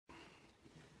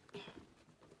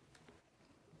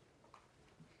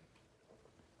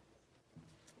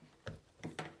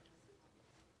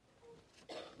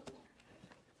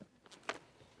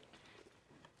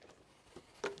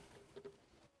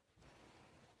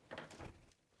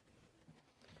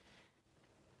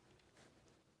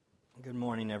Good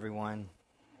morning, everyone.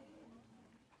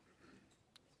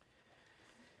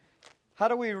 How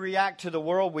do we react to the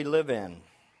world we live in?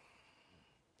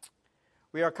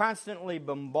 We are constantly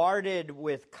bombarded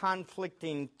with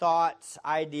conflicting thoughts,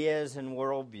 ideas, and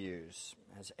worldviews.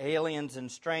 As aliens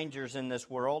and strangers in this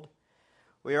world,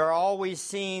 we are always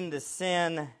seeing the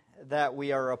sin that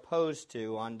we are opposed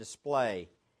to on display.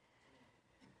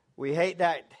 We hate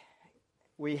that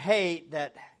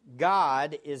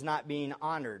God is not being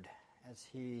honored as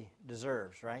He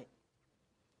deserves, right?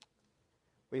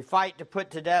 We fight to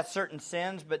put to death certain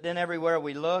sins, but then everywhere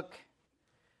we look,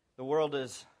 the world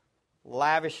is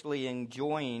lavishly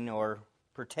enjoying or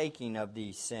partaking of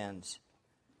these sins.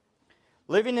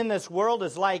 Living in this world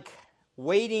is like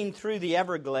wading through the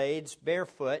Everglades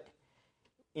barefoot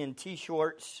in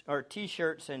t-shirts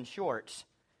and shorts.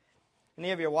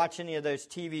 Any of you watch any of those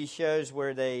TV shows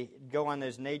where they go on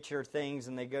those nature things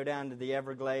and they go down to the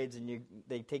Everglades and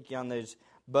they take you on those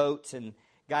boats and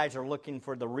guys are looking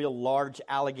for the real large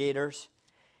alligators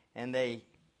and they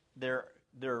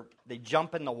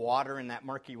jump in the water, in that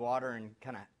murky water, and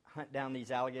kind of hunt down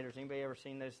these alligators. Anybody ever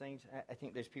seen those things? I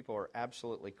think those people are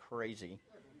absolutely crazy.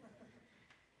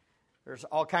 There's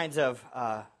all kinds of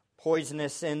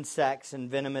poisonous insects and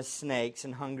venomous snakes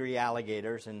and hungry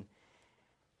alligators, and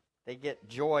they get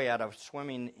joy out of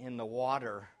swimming in the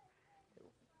water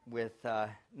with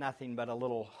nothing but a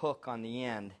little hook on the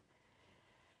end.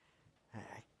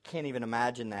 I can't even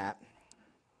imagine that.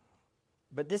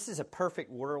 But this is a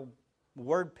perfect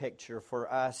word picture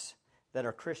for us that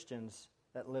are Christians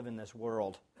that live in this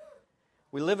world.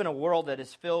 We live in a world that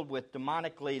is filled with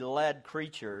demonically led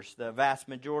creatures. The vast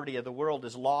majority of the world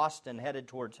is lost and headed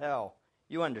towards hell.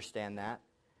 You understand that.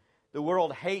 The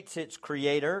world hates its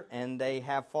creator, and they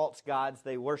have false gods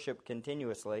they worship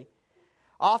continuously.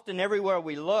 Often everywhere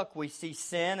we look, we see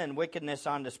sin and wickedness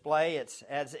on display. It's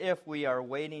as if we are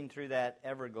wading through that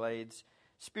Everglades,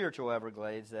 spiritual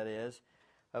Everglades, that is,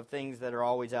 of things that are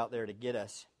always out there to get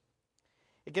us.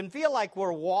 It can feel like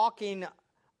we're walking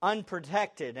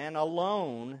unprotected and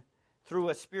alone through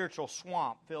a spiritual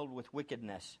swamp filled with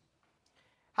wickedness.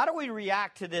 How do we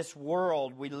react to this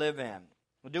world we live in?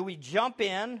 Do we jump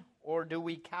in, or do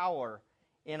we cower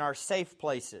in our safe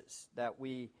places that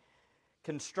we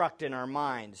construct in our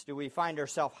minds? Do we find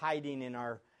ourselves hiding in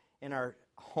our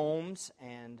homes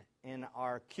and in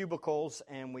our cubicles,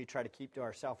 and we try to keep to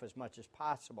ourselves as much as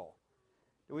possible?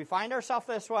 Do we find ourselves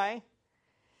this way?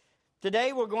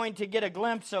 Today we're going to get a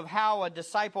glimpse of how a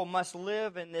disciple must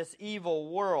live in this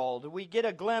evil world. We get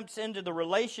a glimpse into the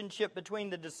relationship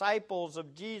between the disciples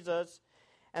of Jesus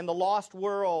and the lost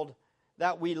world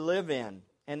that we live in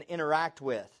and interact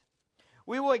with.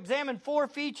 We will examine 4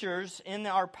 features in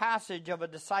our passage of a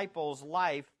disciple's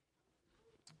life.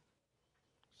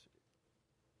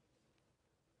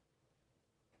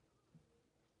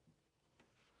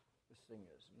 This thing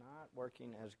is not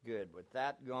working as good. With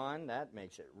that gone, that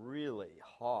makes it really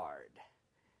hard.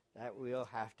 That will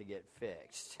have to get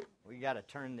fixed. We got to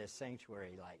turn this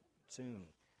sanctuary soon.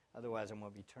 Otherwise, I'm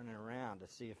going to be turning around to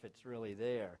see if it's really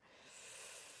there.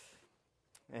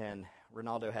 And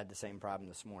Ronaldo had the same problem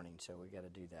this morning, so we got to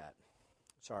do that.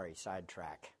 Sorry,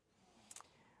 sidetrack.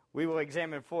 We will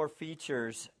examine 4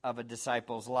 features of a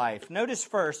disciple's life. Notice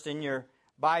first in your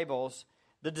Bibles,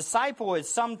 the disciple is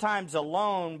sometimes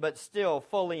alone but still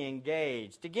fully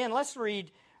engaged. Again, let's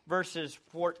read verses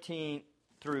 14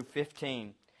 through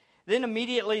 15. Then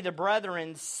immediately the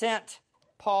brethren sent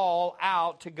Paul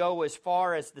out to go as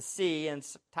far as the sea, and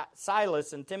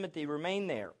Silas and Timothy remained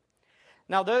there.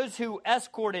 Now those who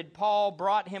escorted Paul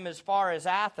brought him as far as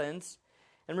Athens,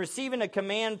 and receiving a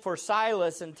command for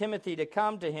Silas and Timothy to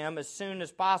come to him as soon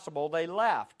as possible, they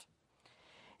left.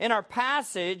 In our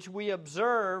passage, we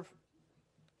observe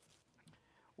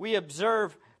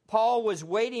Paul was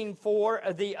waiting for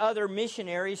the other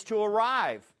missionaries to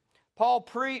arrive.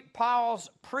 Paul's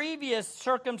previous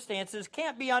circumstances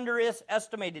can't be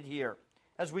underestimated here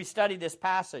as we study this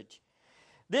passage.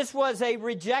 This was a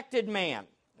rejected man.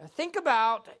 Think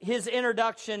about his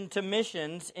introduction to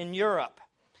missions in Europe.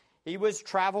 He was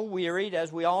travel-wearied,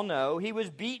 as we all know. He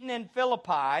was beaten in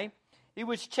Philippi. He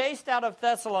was chased out of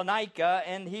Thessalonica,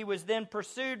 and he was then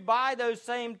pursued by those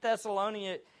same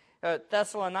Thessalonican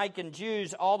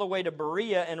Jews all the way to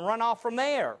Berea and run off from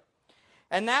there.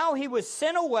 And now he was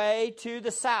sent away to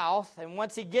the south, and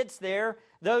once he gets there,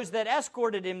 those that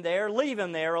escorted him there leave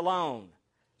him there alone.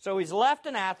 So he's left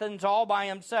in Athens all by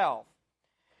himself.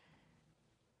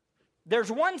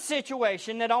 There's one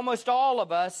situation that almost all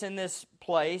of us in this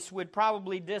place would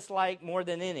probably dislike more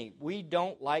than any. We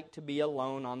don't like to be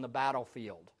alone on the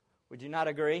battlefield. Would you not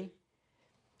agree?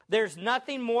 There's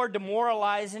nothing more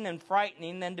demoralizing and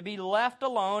frightening than to be left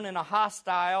alone in a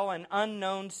hostile and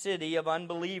unknown city of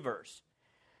unbelievers.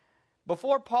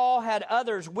 Before Paul had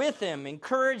others with him,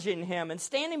 encouraging him and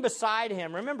standing beside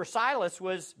him. Remember, Silas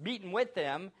was beaten with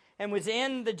them and was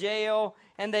in the jail,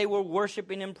 and they were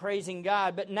worshiping and praising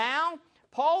God. But now,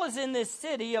 Paul is in this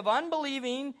city of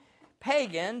unbelieving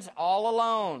pagans all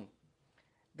alone.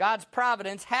 God's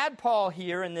providence had Paul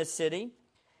here in this city.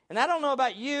 And I don't know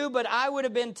about you, but I would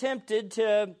have been tempted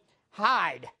to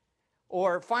hide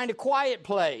or find a quiet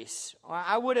place.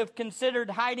 I would have considered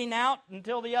hiding out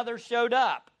until the others showed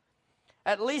up.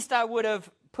 At least I would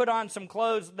have put on some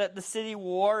clothes that the city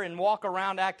wore and walk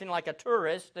around acting like a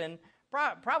tourist and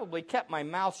probably kept my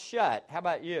mouth shut. How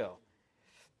about you?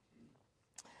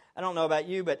 I don't know about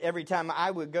you, but every time I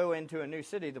would go into a new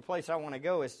city, the place I want to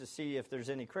go is to see if there's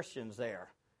any Christians there.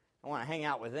 I want to hang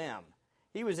out with them.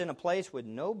 He was in a place with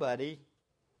nobody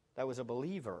that was a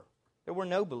believer. There were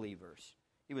no believers.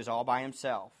 He was all by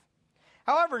himself.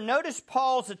 However, notice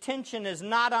Paul's attention is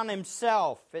not on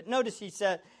himself. Notice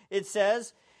it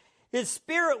says, his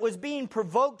spirit was being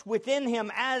provoked within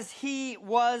him as he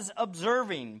was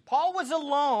observing. Paul was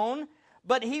alone,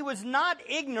 but he was not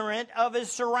ignorant of his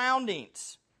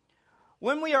surroundings.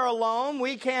 When we are alone,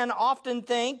 we can often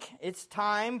think it's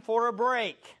time for a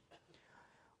break.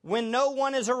 When no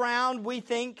one is around, we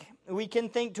can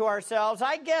think to ourselves,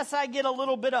 I guess I get a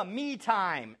little bit of me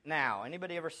time now.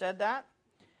 Anybody ever said that?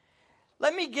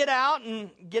 Let me get out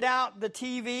the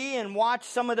TV and watch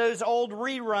some of those old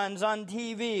reruns on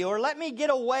TV. Or let me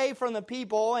get away from the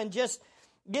people and just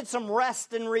get some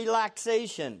rest and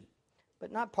relaxation.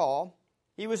 But not Paul.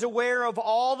 He was aware of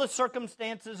all the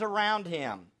circumstances around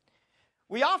him.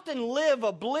 We often live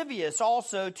oblivious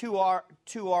also to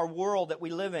our world that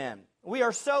we live in. We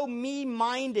are so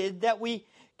me-minded that we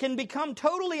can become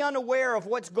totally unaware of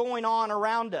what's going on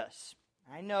around us.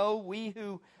 I know we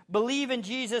who believe in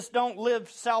Jesus don't live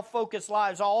self-focused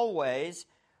lives always,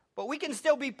 but we can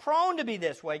still be prone to be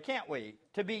this way, can't we?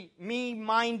 To be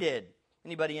me-minded.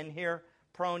 Anybody in here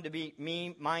prone to be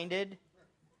me-minded?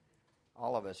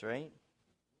 All of us, right?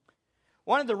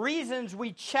 One of the reasons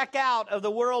we check out of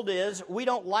the world is we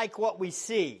don't like what we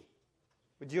see.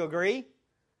 Would you agree?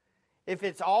 If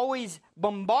it's always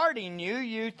bombarding you,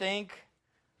 you think,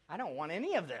 I don't want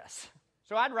any of this.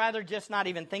 So I'd rather just not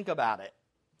even think about it.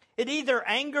 It either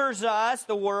angers us,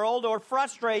 the world, or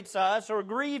frustrates us, or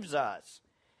grieves us.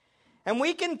 And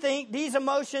we can think these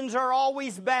emotions are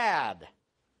always bad.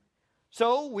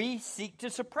 So we seek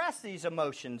to suppress these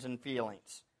emotions and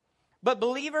feelings. But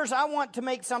believers, I want to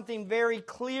make something very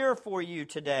clear for you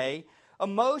today.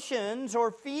 Emotions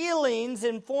or feelings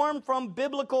informed from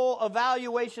biblical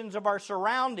evaluations of our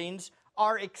surroundings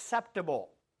are acceptable.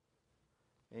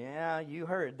 Yeah, you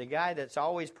heard. The guy that's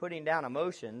always putting down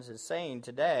emotions is saying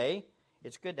today,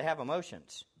 it's good to have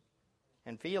emotions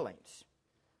and feelings.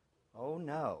 Oh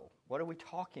no, what are we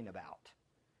talking about?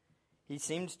 He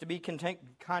seems to be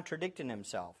contradicting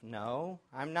himself. No,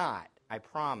 I'm not. I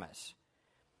promise.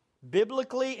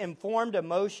 Biblically informed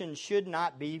emotions should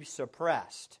not be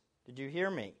suppressed. Did you hear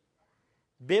me?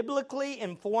 Biblically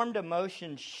informed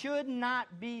emotions should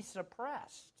not be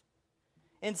suppressed.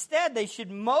 Instead, they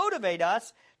should motivate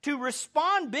us to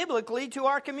respond biblically to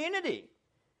our community.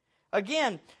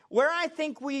 Again, where I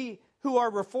think we who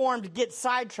are Reformed get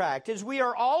sidetracked is we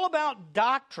are all about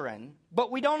doctrine,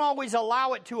 but we don't always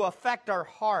allow it to affect our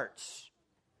hearts.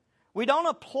 We don't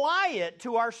apply it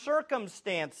to our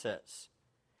circumstances.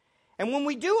 And when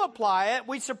we do apply it,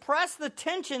 we suppress the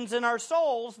tensions in our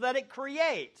souls that it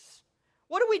creates.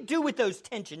 What do we do with those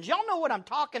tensions? Y'all know what I'm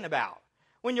talking about.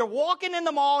 When you're walking in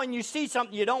the mall and you see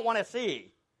something you don't want to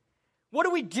see, what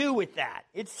do we do with that?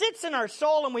 It sits in our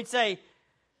soul and we say,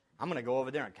 I'm going to go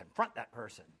over there and confront that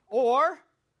person. Or,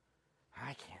 I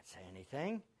can't say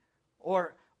anything.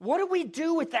 Or, what do we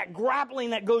do with that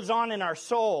grappling that goes on in our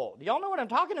soul? Do y'all know what I'm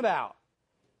talking about?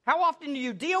 How often do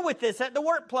you deal with this at the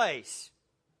workplace?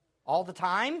 All the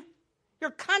time?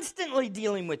 You're constantly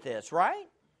dealing with this, right?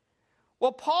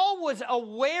 Well, Paul was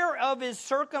aware of his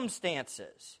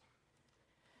circumstances.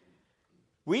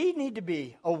 We need to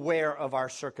be aware of our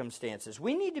circumstances.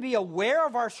 We need to be aware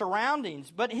of our surroundings,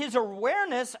 but his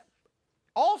awareness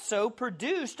also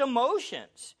produced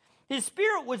emotions. His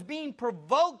spirit was being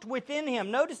provoked within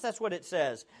him. Notice that's what it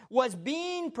says. Was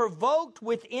being provoked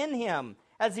within him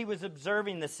as he was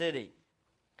observing the city.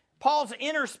 Paul's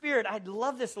inner spirit, I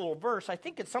love this little verse. I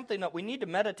think it's something that we need to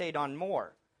meditate on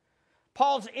more.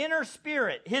 Paul's inner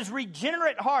spirit, his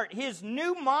regenerate heart, his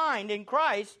new mind in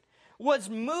Christ was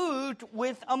moved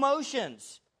with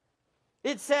emotions.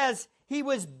 It says he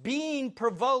was being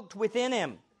provoked within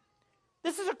him.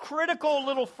 This is a critical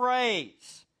little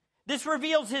phrase. This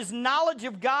reveals his knowledge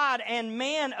of God and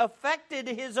man affected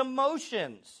his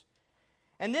emotions.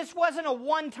 And this wasn't a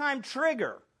one-time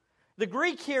trigger. The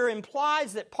Greek here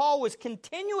implies that Paul was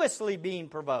continuously being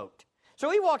provoked. So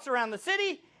he walks around the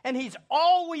city and he's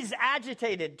always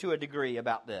agitated to a degree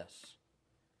about this.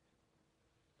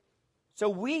 So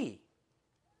we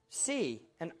see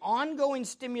an ongoing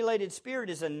stimulated spirit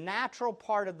is a natural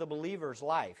part of the believer's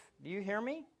life. Do you hear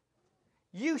me?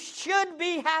 You should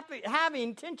be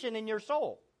having tension in your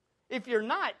soul. If you're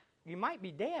not, you might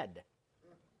be dead.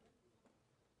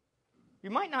 You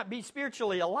might not be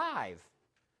spiritually alive.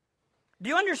 Do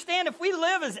you understand? If we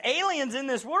live as aliens in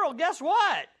this world, guess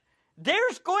what?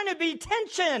 There's going to be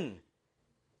tension.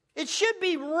 It should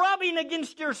be rubbing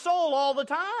against your soul all the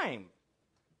time.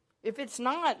 If it's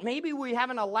not, maybe we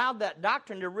haven't allowed that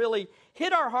doctrine to really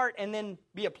hit our heart and then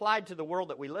be applied to the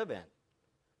world that we live in.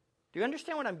 Do you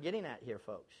understand what I'm getting at here,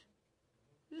 folks?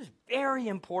 This is very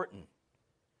important.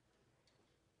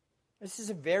 This is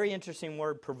a very interesting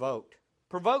word, provoked.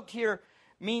 Provoked here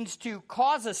means to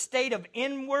cause a state of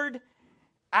inward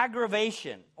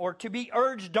aggravation, or to be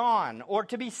urged on, or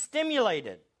to be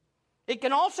stimulated. It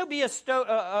can also be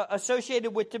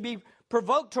associated with to be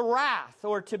provoked to wrath,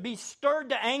 or to be stirred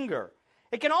to anger.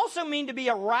 It can also mean to be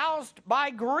aroused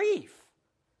by grief.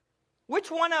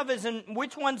 Which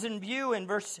one's in view in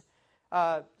verse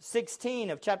 16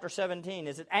 of chapter 17?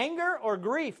 Is it anger or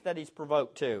grief that he's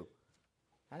provoked to?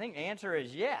 I think the answer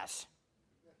is yes.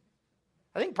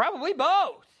 I think probably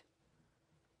both.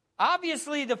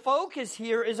 Obviously, the focus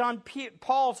here is on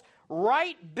Paul's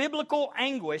right biblical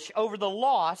anguish over the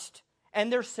lost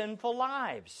and their sinful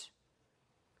lives.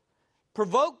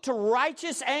 Provoked to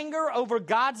righteous anger over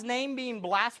God's name being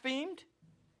blasphemed,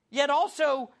 yet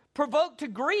also provoked to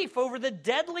grief over the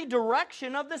deadly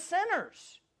direction of the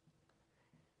sinners.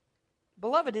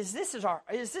 Beloved, is this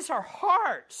our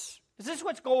hearts? Is this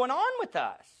what's going on with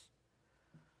us?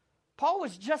 Paul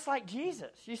was just like Jesus.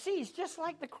 You see, he's just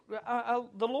like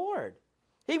the Lord.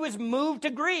 He was moved to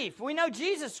grief. We know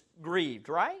Jesus grieved,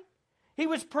 right? He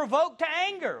was provoked to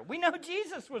anger. We know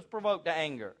Jesus was provoked to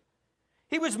anger.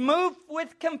 He was moved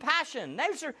with compassion.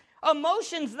 Those are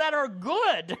emotions that are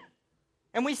good.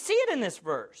 And we see it in this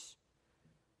verse.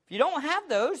 If you don't have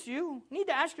those, you need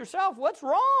to ask yourself, what's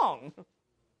wrong?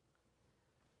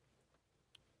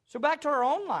 So back to our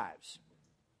own lives.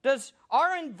 Does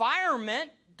our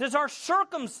environment, does our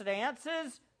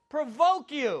circumstances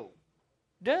provoke you?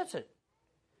 Does it?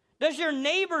 Does your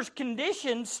neighbor's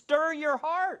condition stir your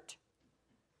heart?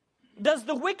 Does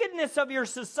the wickedness of your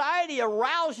society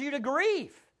arouse you to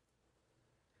grief?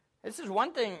 This is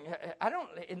one thing,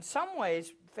 in some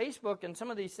ways, Facebook and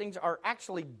some of these things are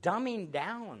actually dumbing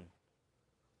down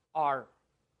our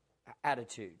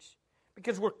attitudes.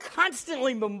 Because we're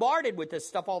constantly bombarded with this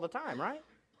stuff all the time, right?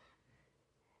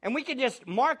 And we can just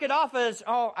mark it off as,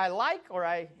 oh, I like, or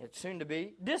it's soon to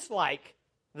be, dislike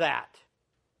that.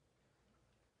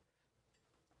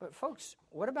 But folks,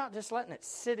 what about just letting it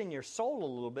sit in your soul a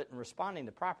little bit and responding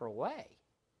the proper way?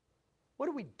 What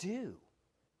do we do?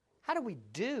 How do we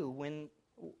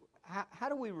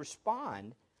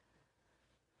respond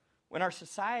when our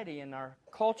society and our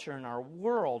culture and our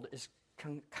world is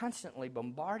constantly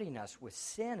bombarding us with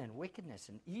sin and wickedness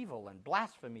and evil and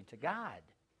blasphemy to God?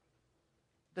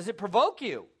 Does it provoke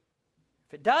you?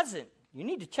 If it doesn't, you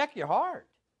need to check your heart.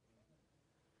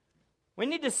 We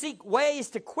need to seek ways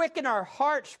to quicken our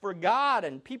hearts for God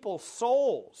and people's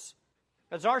souls.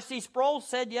 As R.C. Sproul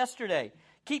said yesterday,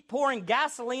 keep pouring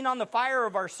gasoline on the fire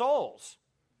of our souls.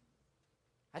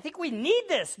 I think we need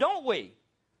this, don't we?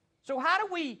 So how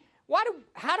do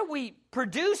we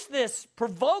produce this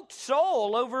provoked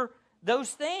soul over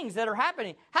those things that are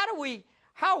happening? How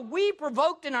are we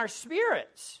provoked in our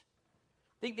spirits?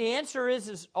 I think the answer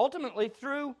is ultimately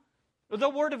through the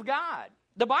Word of God.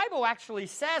 The Bible actually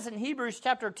says in Hebrews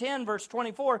chapter 10, verse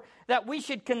 24, that we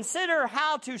should consider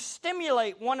how to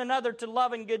stimulate one another to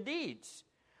love and good deeds.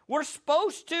 We're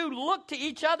supposed to look to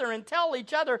each other and tell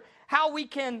each other how we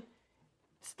can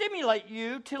stimulate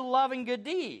you to love and good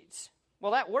deeds.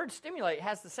 Well, that word stimulate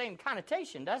has the same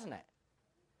connotation, doesn't it?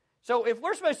 So if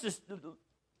we're supposed to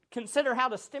consider how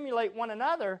to stimulate one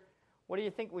another, what do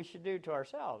you think we should do to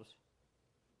ourselves?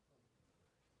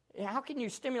 How can you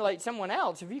stimulate someone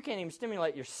else if you can't even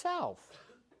stimulate yourself?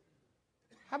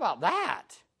 How about that?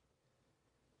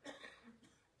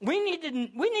 We need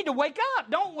to wake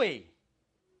up, don't we?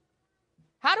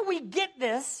 How do we get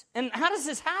this, and how does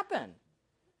this happen?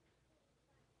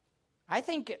 I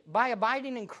think by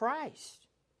abiding in Christ.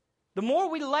 the more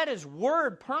we let His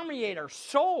Word permeate our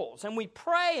souls, and we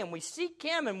pray and we seek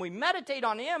Him and we meditate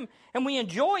on Him and we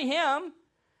enjoy Him,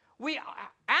 we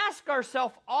ask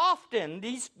ourselves often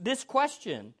this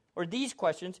question, or these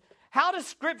questions: how does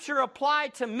Scripture apply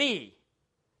to me?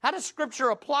 How does Scripture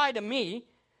apply to me?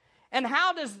 And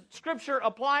how does Scripture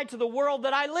apply to the world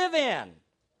that I live in?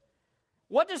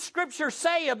 What does Scripture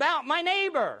say about my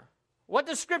neighbor? What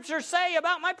does Scripture say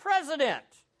about my president?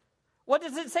 What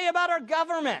does it say about our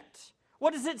government?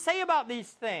 What does it say about these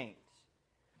things?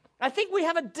 I think we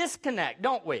have a disconnect,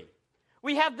 don't we?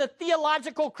 We have the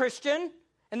theological Christian,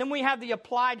 and then we have the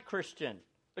applied Christian,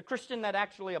 the Christian that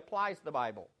actually applies the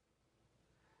Bible.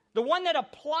 The one that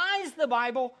applies the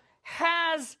Bible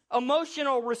has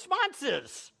emotional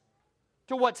responses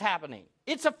to what's happening.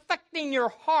 It's affecting your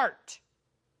heart.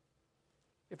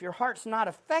 If your heart's not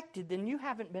affected, then you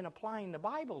haven't been applying the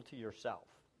Bible to yourself.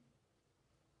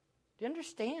 Do you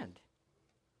understand?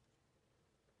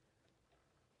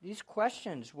 These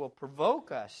questions will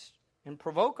provoke us and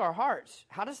provoke our hearts.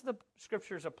 How does the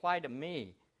Scriptures apply to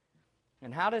me?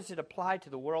 And how does it apply to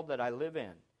the world that I live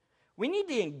in? We need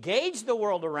to engage the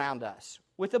world around us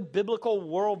with a biblical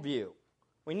worldview.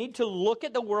 We need to look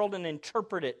at the world and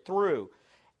interpret it through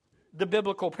the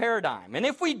biblical paradigm. And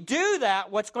if we do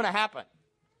that, what's going to happen?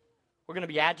 We're going to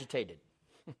be agitated.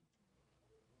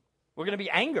 We're going to be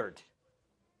angered.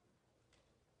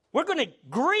 We're going to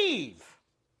grieve.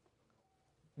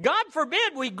 God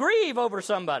forbid we grieve over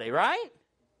somebody, right?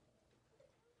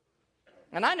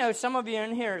 And I know some of you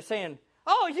in here are saying,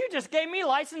 oh, you just gave me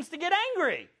license to get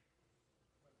angry.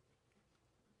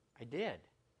 I did.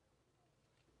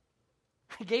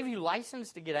 I gave you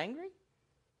license to get angry?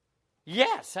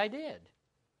 Yes, I did.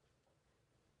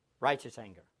 Righteous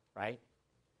anger, right?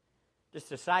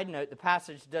 Just a side note, the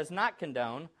passage does not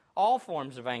condone all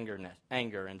forms of anger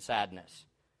and sadness.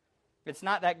 It's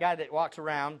not that guy that walks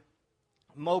around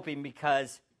moping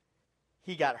because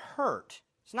he got hurt.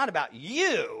 It's not about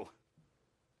you,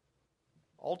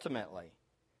 ultimately.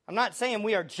 I'm not saying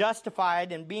we are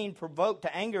justified in being provoked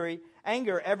to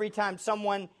anger every time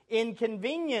someone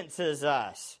inconveniences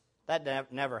us.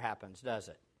 That never happens, does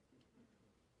it?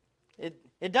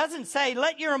 It doesn't say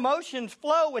let your emotions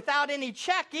flow without any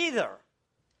check either.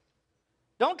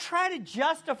 Don't try to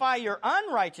justify your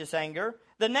unrighteous anger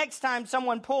the next time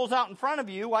someone pulls out in front of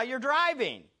you while you're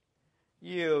driving.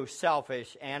 You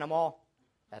selfish animal.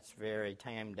 That's very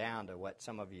tamed down to what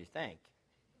some of you think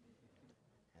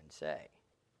and say.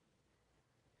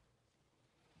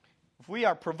 If we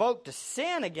are provoked to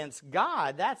sin against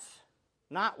God, that's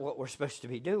not what we're supposed to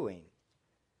be doing.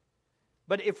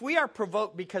 But if we are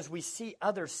provoked because we see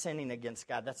others sinning against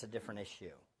God, that's a different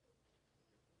issue.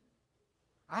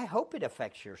 I hope it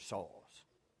affects your souls.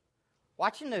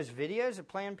 Watching those videos of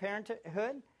Planned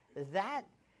Parenthood, that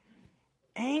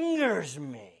angers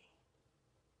me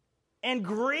and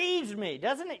grieves me,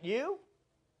 doesn't it you?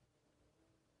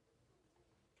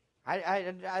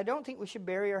 I don't think we should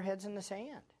bury our heads in the sand.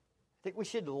 I think we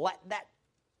should let that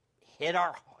hit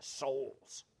our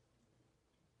souls.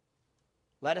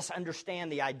 Let us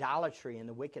understand the idolatry and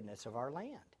the wickedness of our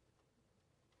land.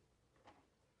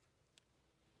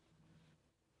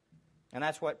 And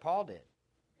that's what Paul did.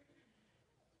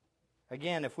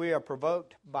 Again, if we are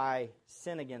provoked by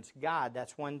sin against God,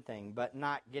 that's one thing, but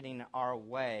not getting our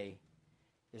way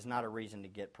is not a reason to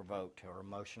get provoked or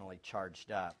emotionally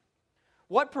charged up.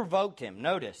 What provoked him?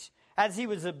 Notice, as he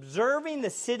was observing the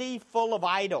city full of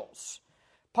idols,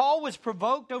 Paul was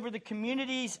provoked over the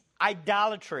community's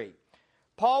idolatry.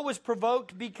 Paul was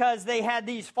provoked because they had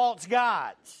these false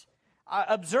gods.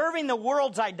 Observing the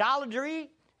world's idolatry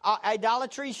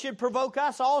should provoke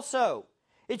us also.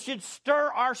 It should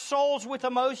stir our souls with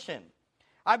emotion.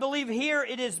 I believe here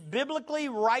it is biblically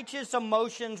righteous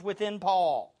emotions within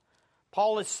Paul.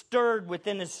 Paul is stirred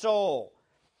within his soul.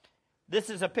 This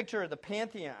is a picture of the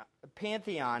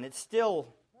Pantheon. It's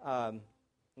still,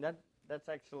 that's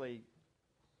actually,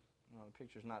 well, the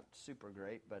picture's not super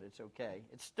great, but it's okay.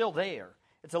 It's still there.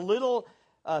 It's a little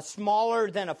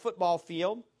smaller than a football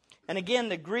field. And again,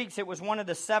 the Greeks, it was one of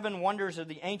the 7 wonders of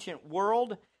the ancient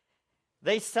world.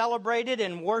 They celebrated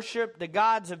and worshiped the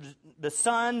gods of the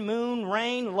sun, moon,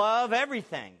 rain, love,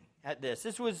 everything at this.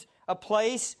 This was a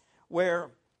place where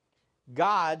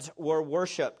gods were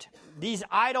worshipped. These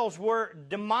idols were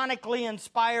demonically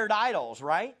inspired idols,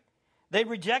 right? They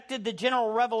rejected the general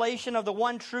revelation of the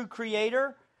one true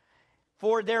Creator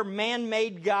for their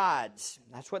man-made gods.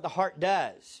 That's what the heart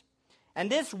does.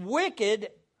 And this wicked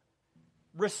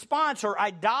response or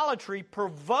idolatry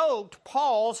provoked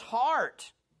Paul's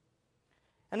heart.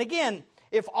 And again,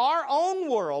 If our own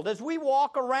world, as we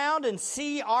walk around and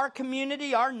see our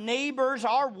community, our neighbors,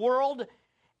 our world,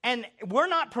 and we're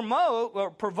not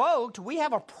provoked, we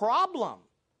have a problem.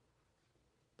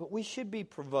 But we should be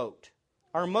provoked.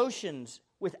 Our emotions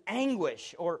with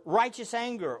anguish or righteous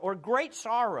anger or great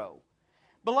sorrow.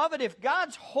 Beloved, if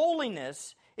God's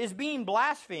holiness is being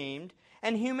blasphemed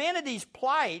and humanity's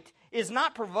plight is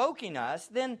not provoking us,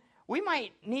 then we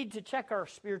might need to check our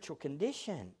spiritual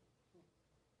condition.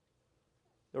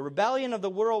 The rebellion of the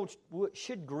world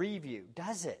should grieve you,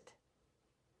 does it?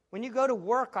 When you go to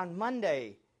work on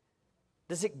Monday,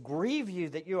 does it grieve you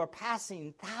that you are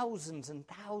passing thousands and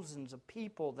thousands of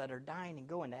people that are dying and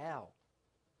going to hell?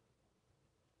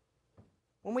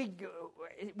 When we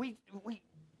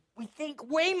think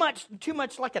way too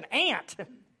much like an ant.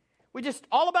 We just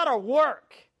all about our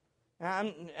work.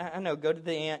 I know, go to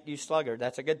the ant, you sluggard.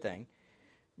 That's a good thing.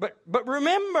 But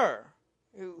remember,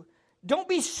 don't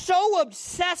be so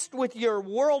obsessed with your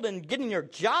world and getting your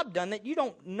job done that you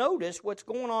don't notice what's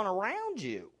going on around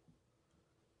you.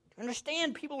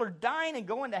 Understand, people are dying and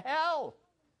going to hell.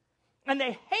 And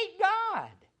they hate God.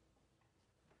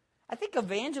 I think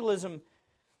evangelism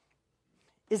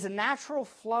is a natural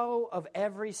flow of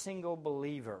every single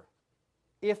believer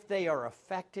if they are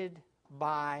affected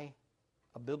by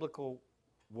a biblical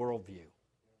worldview,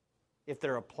 if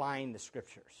they're applying the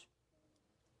Scriptures.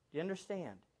 Do you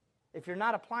understand? If you're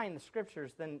not applying the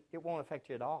Scriptures, then it won't affect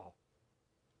you at all.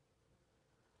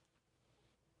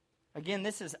 Again,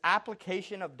 this is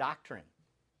application of doctrine.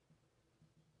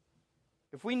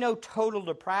 If we know total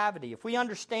depravity, if we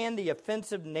understand the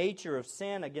offensive nature of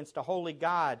sin against a holy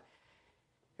God,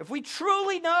 if we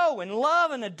truly know and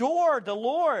love and adore the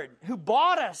Lord who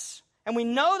bought us, and we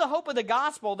know the hope of the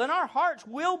gospel, then our hearts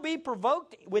will be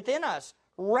provoked within us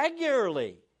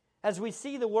regularly as we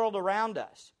see the world around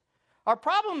us. Our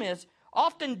problem is,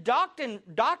 often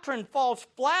doctrine falls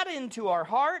flat into our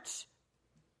hearts,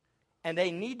 and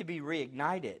they need to be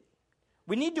reignited.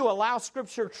 We need to allow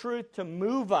Scripture truth to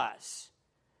move us.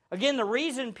 Again, the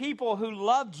reason people who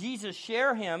love Jesus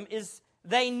share Him is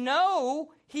they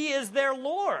know He is their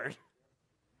Lord.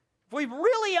 If we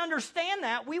really understand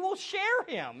that, we will share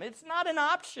Him. It's not an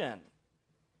option.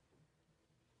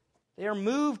 They are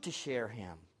moved to share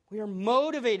Him. We are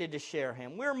motivated to share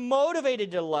Him. We're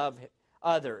motivated to love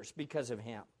others because of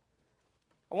Him.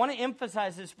 I want to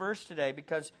emphasize this verse today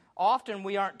because often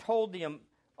we aren't told the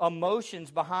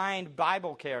emotions behind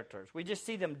Bible characters. We just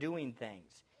see them doing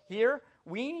things. Here,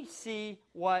 we see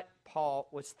what Paul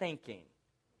was thinking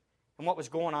and what was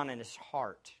going on in his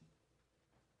heart.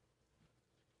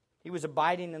 He was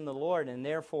abiding in the Lord, and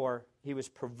therefore he was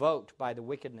provoked by the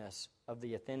wickedness of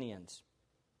the Athenians.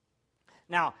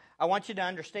 Now, I want you to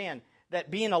understand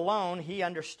that being alone, he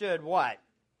understood what?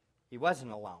 He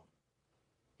wasn't alone.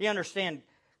 He understood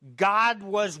God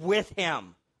was with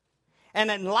him. And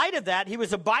in light of that, he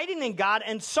was abiding in God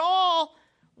and saw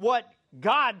what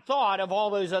God thought of all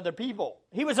those other people.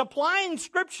 He was applying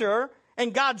Scripture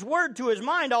and God's Word to his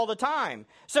mind all the time.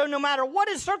 So no matter what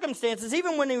his circumstances,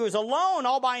 even when he was alone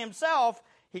all by himself,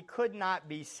 he could not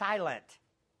be silent.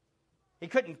 He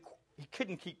couldn't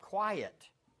keep quiet.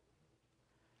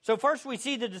 So first we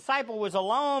see the disciple was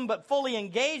alone but fully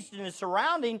engaged in his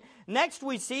surrounding. Next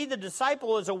we see the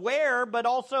disciple is aware but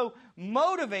also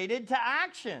motivated to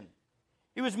action.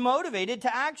 He was motivated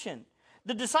to action.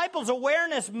 The disciple's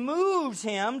awareness moves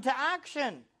him to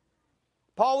action.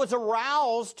 Paul was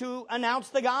aroused to announce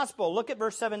the gospel. Look at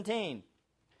verse 17.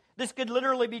 This could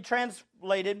literally be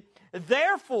translated,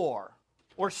 therefore,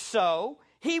 or so,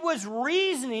 he was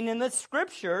reasoning in the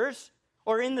Scriptures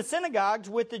or in the synagogues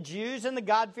with the Jews and the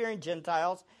God-fearing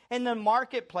Gentiles in the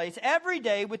marketplace every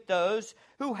day with those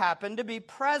who happened to be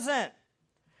present.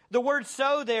 The word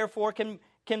so, therefore,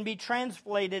 can be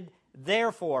translated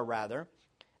therefore, rather.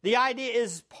 The idea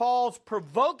is Paul's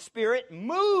provoked spirit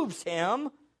moves him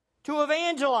to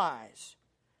evangelize.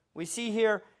 We see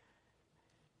here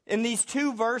in these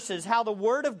two verses how the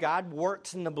Word of God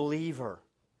works in the believer.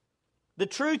 The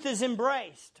truth is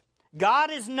embraced. God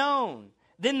is known.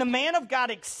 Then the man of God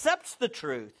accepts the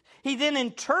truth. He then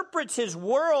interprets his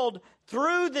world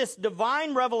through this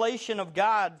divine revelation of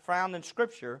God found in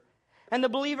Scripture. And the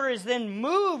believer is then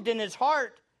moved in his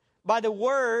heart by the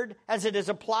Word as it is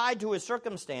applied to his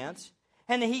circumstance.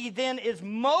 And he then is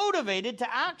motivated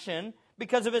to action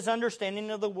because of his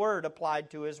understanding of the Word applied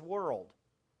to his world.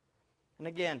 And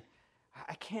again,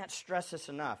 I can't stress this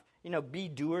enough. Be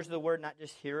doers of the Word, not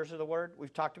just hearers of the Word.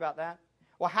 We've talked about that.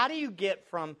 Well, how do you get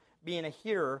from being a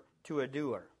hearer to a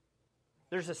doer?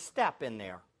 There's a step in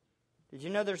there. Did you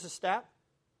know there's a step?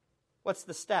 What's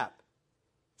the step?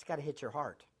 It's got to hit your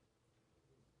heart.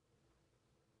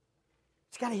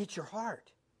 got to hit your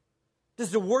heart.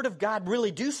 Does the Word of God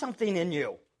really do something in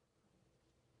you?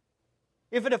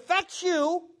 If it affects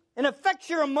you and affects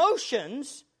your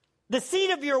emotions, the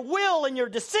seat of your will and your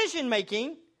decision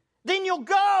making, then you'll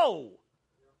go.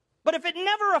 But if it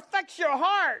never affects your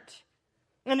heart,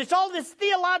 and it's all this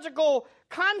theological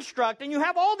construct, and you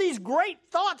have all these great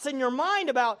thoughts in your mind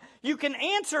about you can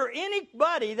answer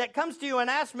anybody that comes to you and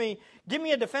asks me, give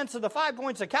me a defense of the 5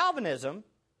 points of Calvinism,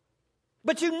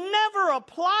 but you never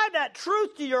apply that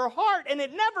truth to your heart, and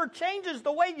it never changes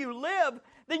the way you live,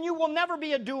 then you will never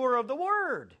be a doer of the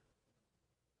Word.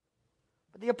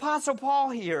 But the Apostle Paul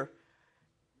here,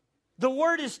 the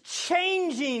Word is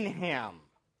changing him,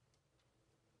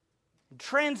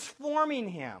 transforming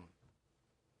him,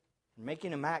 and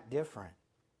making him act different.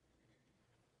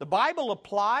 The Bible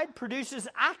applied produces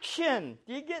action.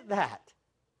 Do you get that?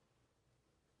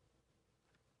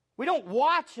 We don't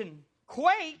watch and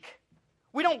quake.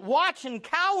 We don't watch and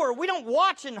cower. We don't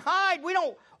watch and hide. We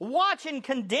don't watch and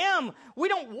condemn. We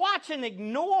don't watch and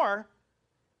ignore.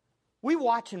 We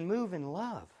watch and move in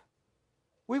love.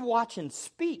 We watch and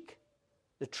speak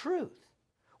the truth.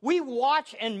 We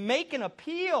watch and make an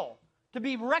appeal to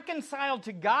be reconciled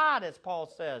to God, as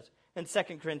Paul says in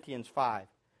 2 Corinthians 5.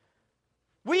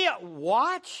 We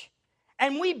watch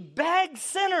and we beg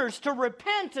sinners to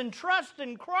repent and trust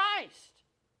in Christ.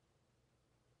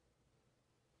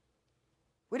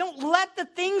 We don't let the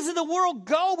things of the world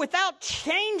go without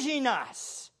changing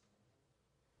us.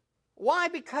 Why?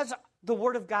 Because the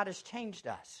Word of God has changed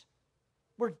us.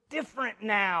 We're different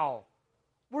now.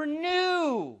 We're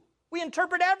new. We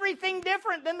interpret everything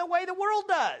different than the way the world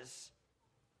does.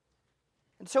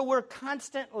 And so we're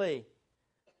constantly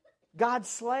God's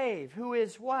slave, who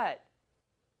is what?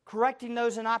 Correcting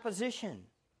those in opposition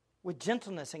with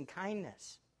gentleness and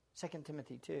kindness. 2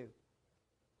 Timothy 2.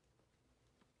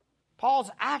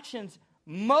 Paul's actions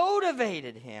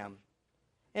motivated him,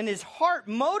 and his heart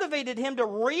motivated him to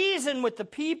reason with the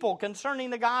people concerning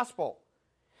the gospel.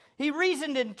 He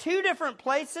reasoned in 2 different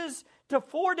places to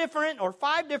 4 different or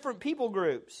 5 different people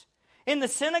groups. In the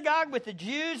synagogue with the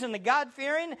Jews and the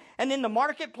God-fearing, and in the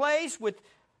marketplace with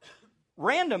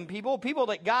random people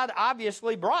that God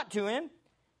obviously brought to him.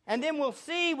 And then we'll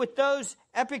see with those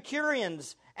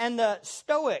Epicureans and the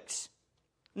Stoics.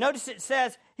 Notice it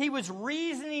says he was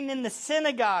reasoning in the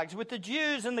synagogues with the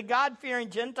Jews and the God-fearing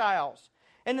Gentiles.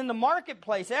 And in the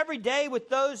marketplace every day with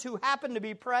those who happen to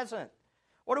be present.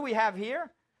 What do we have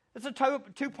here? It's a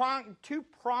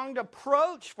two-pronged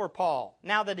approach for Paul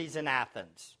now that he's in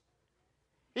Athens.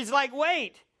 He's like,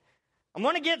 wait, I'm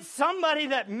going to get somebody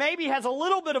that maybe has a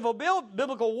little bit of a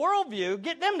biblical worldview,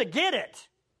 get them to get it.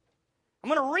 I'm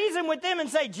going to reason with them and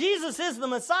say, Jesus is the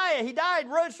Messiah. He died,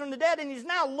 rose from the dead, and he's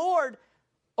now Lord.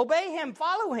 Obey him,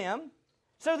 follow him,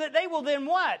 so that they will then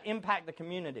what? Impact the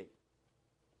community.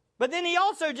 But then he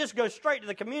also just goes straight to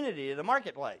the community, to the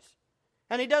marketplace.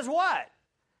 And he does what?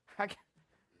 I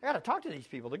got to talk to these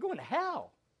people. They're going to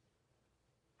hell.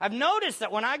 I've noticed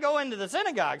that when I go into the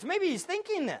synagogues, maybe he's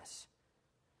thinking this.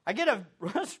 I get a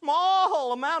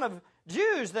small amount of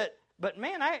Jews but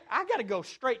man, I got to go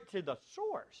straight to the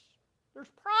source. There's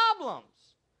problems.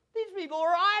 These people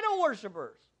are idol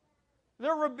worshipers.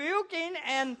 They're rebuking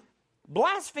and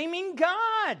blaspheming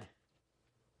God.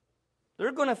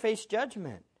 They're going to face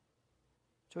judgment.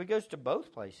 So he goes to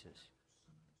both places.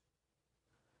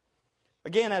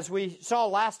 Again, as we saw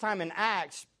last time in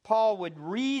Acts, Paul would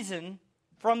reason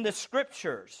from the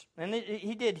Scriptures. And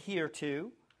he did here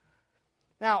too.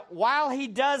 Now, while he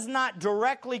does not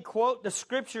directly quote the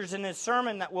Scriptures in his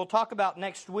sermon that we'll talk about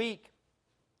next week,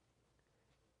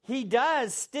 he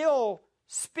does still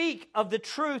speak of the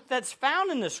truth that's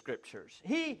found in the Scriptures.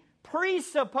 He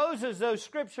presupposes those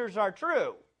Scriptures are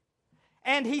true.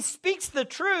 And he speaks the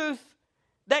truth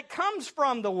that comes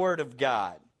from the Word of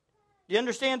God. Do you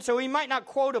understand? So he might not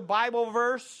quote a Bible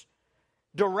verse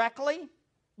directly,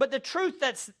 but the truth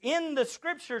that's in the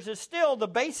Scriptures is still the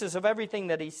basis of everything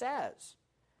that he says.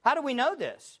 How do we know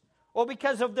this? Well,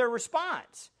 because of their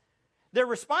response. Their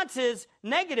response is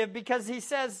negative because he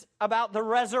says about the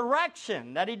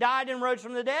resurrection, that he died and rose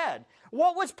from the dead.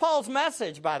 What was Paul's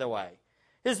message, by the way?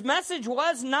 His message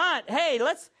was not, hey,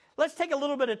 let's take a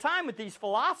little bit of time with these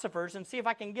philosophers and see if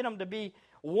I can get them to be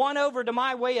won over to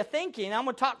my way of thinking. I'm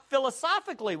going to talk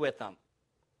philosophically with them.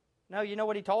 No, you know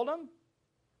what he told them?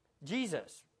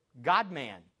 Jesus,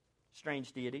 God-man,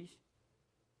 strange deities,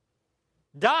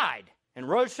 died and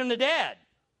rose from the dead.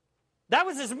 That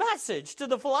was his message to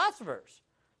the philosophers.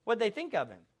 What'd they think of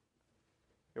him?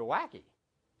 You're wacky.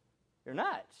 You're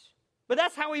nuts. But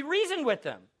that's how he reasoned with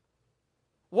them.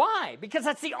 Why? Because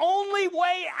that's the only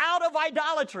way out of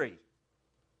idolatry.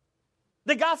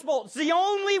 The gospel is the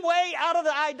only way out of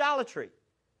the idolatry.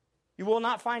 You will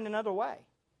not find another way.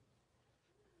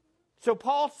 So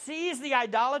Paul sees the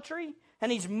idolatry,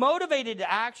 and he's motivated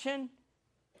to action,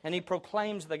 and he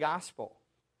proclaims the gospel.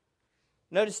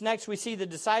 Notice next we see the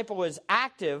disciple is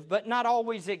active, but not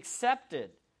always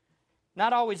accepted.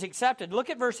 Not always accepted. Look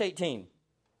at verse 18.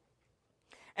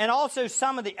 And also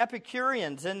some of the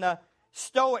Epicureans and the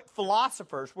Stoic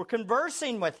philosophers were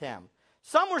conversing with him.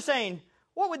 Some were saying,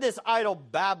 what would this idle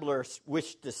babbler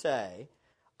wish to say?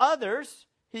 Others,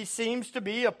 he seems to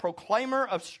be a proclaimer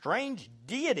of strange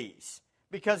deities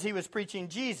because he was preaching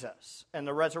Jesus and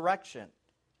the resurrection.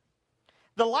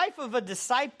 The life of a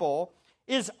disciple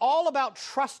is all about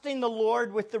trusting the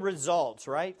Lord with the results,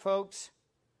 right, folks?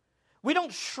 We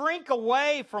don't shrink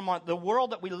away from the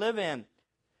world that we live in.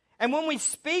 And when we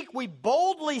speak, we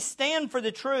boldly stand for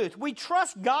the truth. We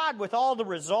trust God with all the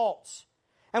results.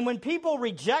 And when people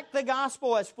reject the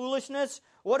gospel as foolishness,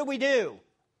 what do?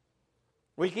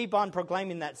 We keep on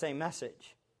proclaiming that same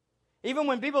message. Even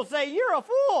when people say, you're a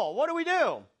fool, what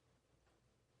do?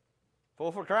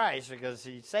 Fool for Christ because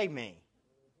he saved me.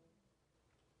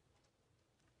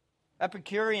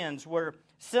 Epicureans were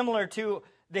similar to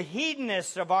the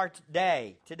hedonists of our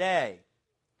day today.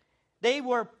 They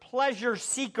were pleasure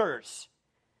seekers.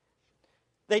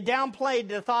 They downplayed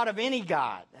the thought of any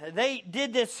God. They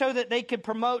did this so that they could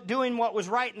promote doing what was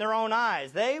right in their own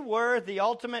eyes. They were the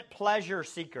ultimate pleasure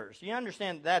seekers. You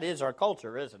understand that is our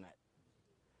culture, isn't it?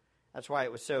 That's why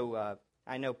it was so,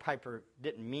 I know Piper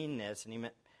didn't mean this, and he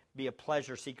meant be a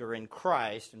pleasure seeker in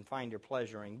Christ and find your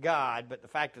pleasure in God. But the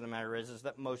fact of the matter is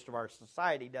that most of our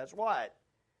society does what?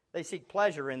 They seek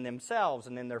pleasure in themselves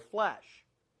and in their flesh.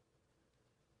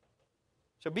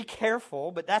 So be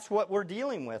careful, but that's what we're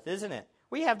dealing with, isn't it?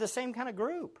 We have the same kind of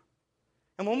group.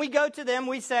 And when we go to them,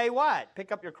 we say what?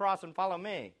 Pick up your cross and follow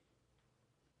me.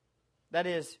 That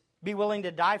is, be willing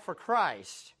to die for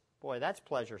Christ. Boy, that's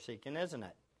pleasure seeking, isn't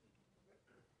it?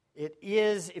 It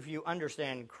is if you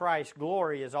understand Christ's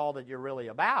glory is all that you're really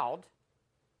about.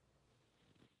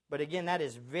 But again, that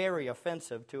is very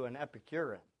offensive to an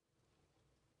Epicurean.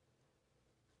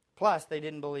 Plus, they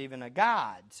didn't believe in a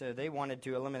God, so they wanted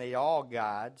to eliminate all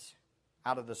gods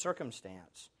out of the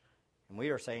circumstance. And we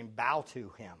are saying, bow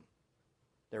to him.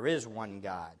 There is one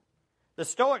God. The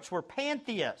Stoics were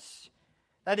pantheists.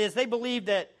 That is, they believed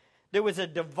that there was a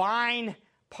divine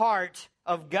part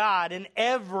of God in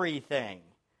everything.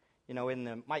 You know, in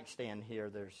the mic stand here,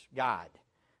 there's God.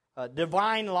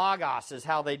 Divine logos is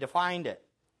how they defined it.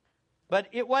 But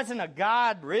it wasn't a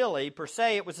God, really, per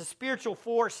se. It was a spiritual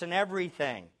force in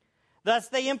everything. Thus,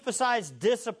 they emphasized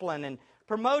discipline and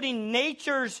promoting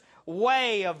nature's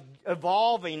way of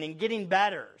evolving and getting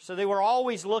better. So they were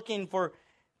always looking for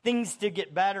things to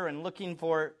get better and looking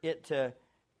for it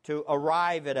to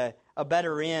arrive at a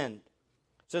better end.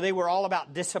 So they were all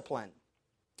about discipline.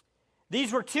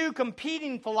 These were two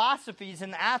competing philosophies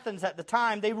in Athens at the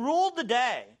time. They ruled the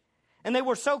day, and they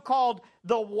were so-called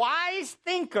the wise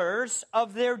thinkers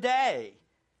of their day.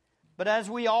 But as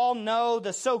we all know,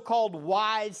 the so-called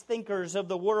wise thinkers of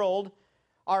the world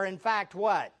are in fact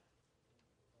what?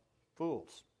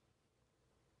 Fools.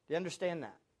 Do you understand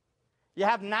that? You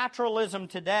have naturalism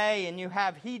today and you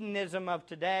have hedonism of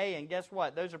today, and guess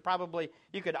what? Those are probably,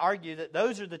 you could argue that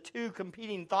those are the two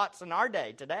competing thoughts in our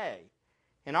day today.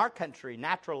 In our country,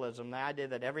 naturalism, the idea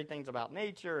that everything's about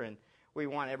nature and we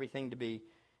want everything to be,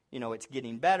 you know, it's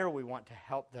getting better. We want to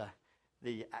help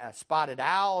the spotted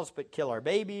owls but kill our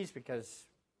babies because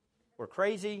we're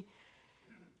crazy.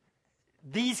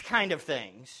 These kind of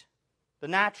things, the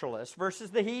naturalist versus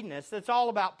the hedonist, it's all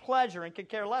about pleasure and could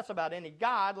care less about any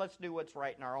God. Let's do what's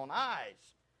right in our own eyes.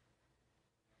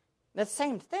 That's the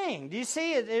same thing. Do you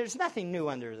see? There's nothing new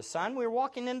under the sun. We're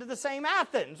walking into the same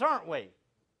Athens, aren't we?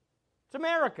 It's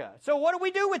America. So what do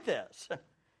we do with this?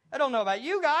 I don't know about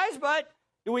you guys, but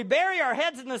do we bury our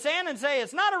heads in the sand and say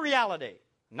it's not a reality?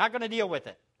 I'm not going to deal with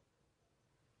it.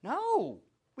 No.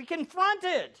 We confront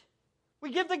it.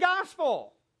 We give the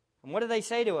gospel. And what do they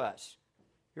say to us?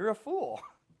 You're a fool.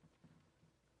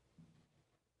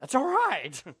 That's all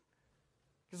right.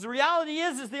 Because the reality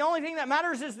is the only thing that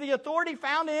matters is the authority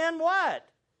found in what?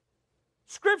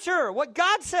 Scripture, what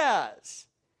God says.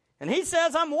 And he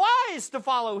says, I'm wise to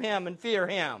follow him and fear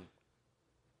him.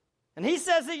 And he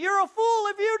says that you're a fool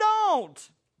if you don't.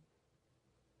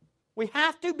 We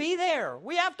have to be there.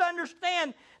 We have to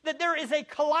understand that there is a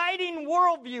colliding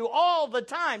worldview all the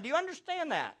time. Do you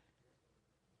understand that?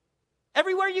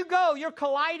 Everywhere you go, you're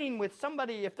colliding with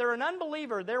somebody. If they're an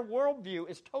unbeliever, their worldview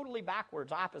is totally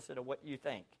backwards, opposite of what you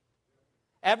think.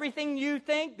 Everything you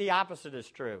think, the opposite is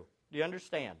true. Do you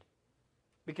understand?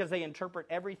 because they interpret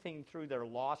everything through their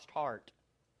lost heart,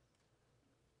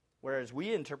 whereas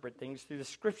we interpret things through the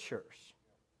Scriptures.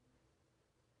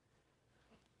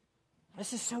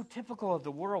 This is so typical of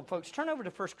the world, folks. Turn over to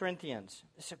 1 Corinthians.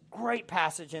 It's a great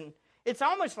passage, and it's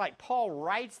almost like Paul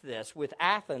writes this with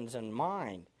Athens in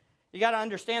mind. You got to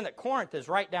understand that Corinth is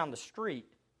right down the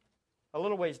street, a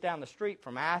little ways down the street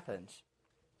from Athens.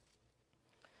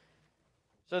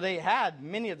 So they had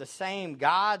many of the same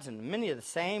gods and many of the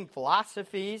same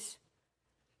philosophies.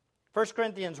 1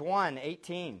 Corinthians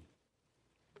 1:18.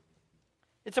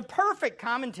 It's a perfect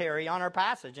commentary on our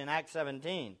passage in Acts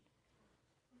 17.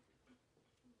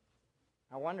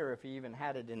 I wonder if he even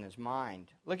had it in his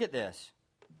mind. Look at this.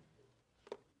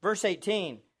 Verse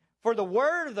 18. For the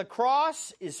word of the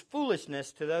cross is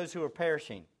foolishness to those who are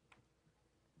perishing.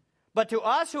 But to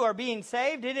us who are being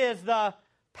saved, it is the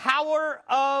power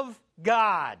of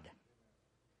God.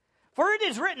 For it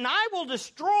is written, I will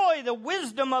destroy the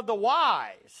wisdom of the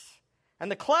wise,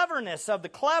 and the cleverness of the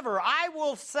clever I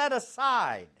will set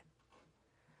aside.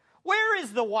 Where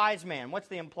is the wise man? What's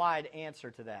the implied answer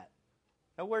to that?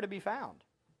 Nowhere to be found.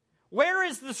 Where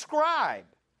is the scribe?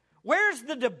 Where's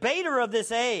the debater of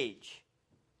this age?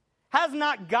 Has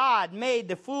not God made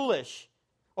the foolish,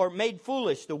 or made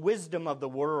foolish the wisdom of the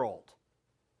world?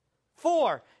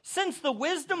 For, since the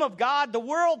wisdom of God, the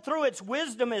world through its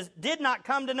wisdom did not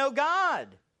come to know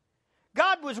God.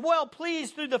 God was well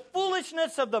pleased through the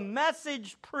foolishness of the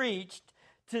message preached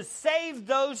to save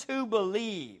those who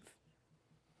believe.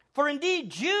 For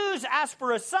indeed, Jews ask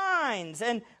for signs,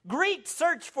 and Greeks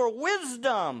search for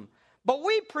wisdom. But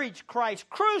we preach Christ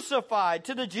crucified,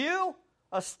 to the Jew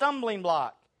a stumbling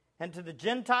block, and to the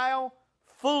Gentile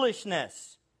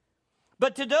foolishness.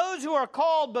 But to those who are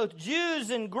called, both Jews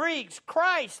and Greeks,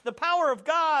 Christ, the power of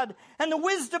God and the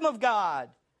wisdom of God.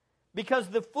 Because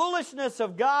the foolishness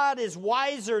of God is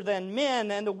wiser than men,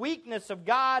 and the weakness of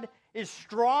God is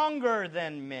stronger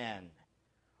than men.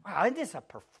 Wow, isn't this a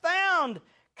profound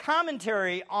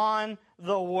commentary on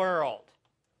the world?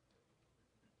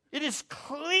 It is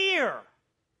clear.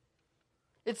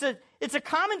 It's a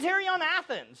commentary on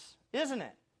Athens, isn't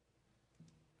it?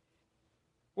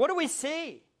 What do we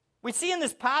see? We see in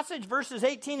this passage, verses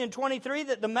 18 and 23,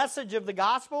 that the message of the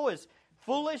gospel is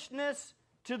foolishness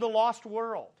to the lost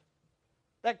world.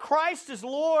 That Christ is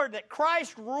Lord, that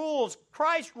Christ rules,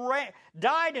 Christ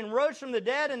died and rose from the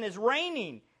dead and is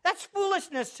reigning. That's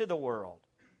foolishness to the world.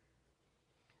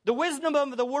 The wisdom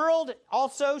of the world,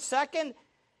 also, second,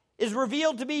 is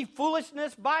revealed to be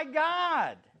foolishness by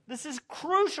God. This is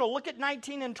crucial. Look at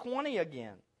 19 and 20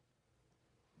 again.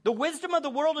 The wisdom of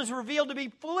the world is revealed to be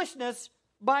foolishness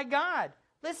by God.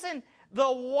 Listen,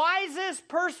 the wisest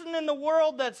person in the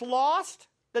world that's lost,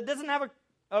 that doesn't have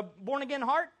a born-again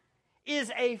heart,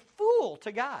 is a fool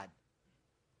to God.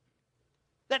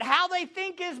 That how they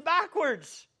think is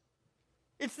backwards.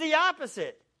 It's the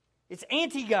opposite. It's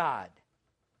anti-God.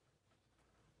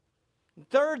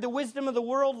 Third, the wisdom of the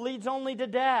world leads only to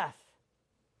death.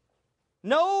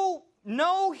 No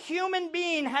human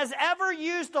being has ever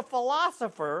used a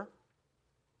philosopher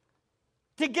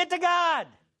to get to God.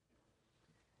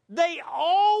 They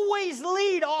always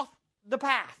lead off the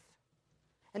path.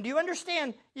 And do you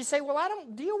understand? You say, well, I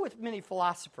don't deal with many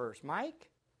philosophers, Mike.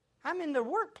 I'm in the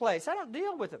workplace. I don't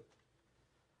deal with them.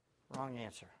 Wrong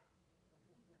answer.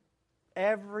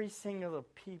 Every single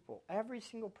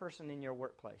person in your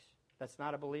workplace that's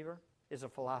not a believer is a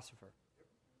philosopher.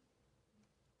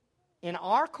 In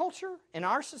our culture, in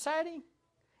our society,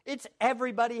 it's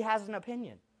everybody has an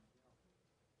opinion.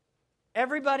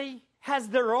 Everybody has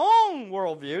their own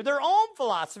worldview, their own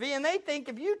philosophy, and they think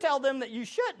if you tell them that you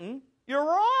shouldn't, you're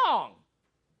wrong.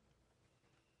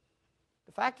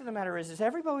 The fact of the matter is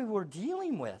everybody we're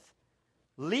dealing with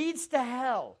leads to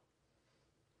hell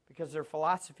because their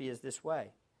philosophy is this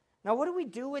way. Now, what do we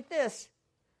do with this?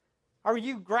 Are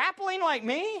you grappling like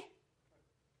me?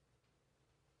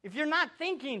 If you're not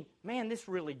thinking, man, this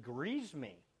really grieves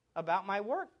me about my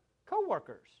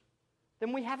co-workers,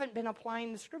 then we haven't been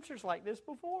applying the scriptures like this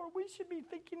before. We should be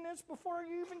thinking this before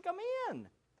you even come in. It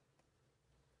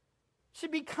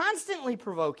should be constantly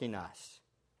provoking us.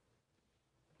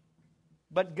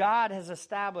 But God has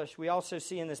established, we also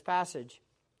see in this passage,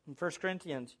 in 1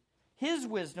 Corinthians, His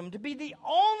wisdom to be the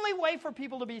only way for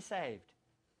people to be saved.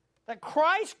 That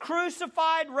Christ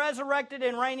crucified, resurrected,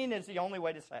 and reigning is the only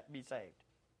way to be saved.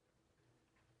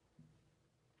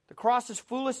 The cross is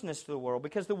foolishness to the world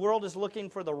because the world is looking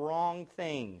for the wrong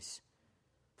things.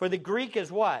 For the Greek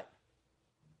is what?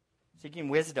 Seeking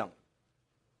wisdom.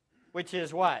 Which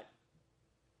is what?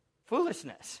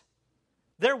 Foolishness.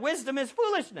 Their wisdom is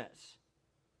foolishness.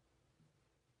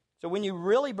 So when you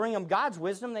really bring them God's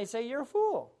wisdom, they say you're a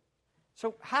fool.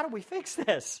 So how do we fix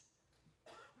this?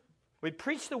 We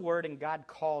preach the word and God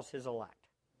calls his elect.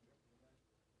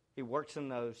 He works in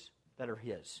those that are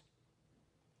his.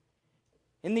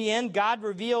 In the end, God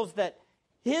reveals that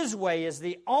his way is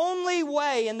the only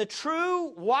way and the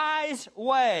true, wise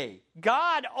way.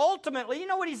 God ultimately, you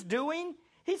know what he's doing?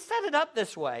 He set it up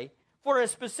this way for a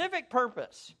specific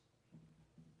purpose,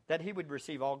 that he would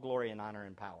receive all glory and honor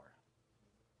and power.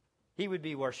 He would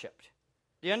be worshipped.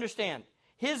 Do you understand?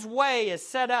 His way is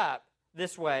set up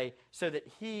this way so that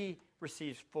he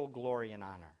receives full glory and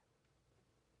honor.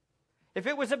 If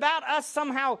it was about us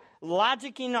somehow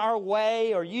logicking our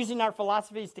way or using our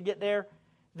philosophies to get there,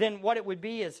 then what it would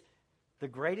be is the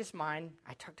greatest mind.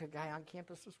 I talked to a guy on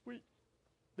campus this week.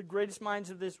 The greatest minds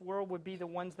of this world would be the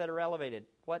ones that are elevated.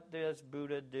 What does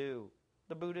Buddha do?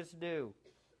 The Buddhists do.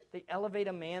 They elevate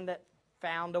a man that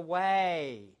found a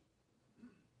way.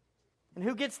 And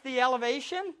who gets the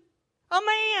elevation? A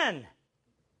man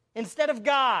instead of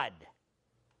God.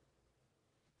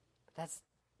 But that's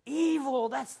evil.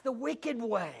 That's the wicked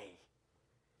way.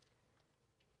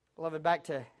 Beloved, back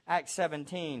to Acts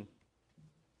 17.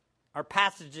 Our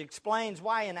passage explains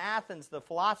why in Athens the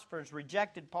philosophers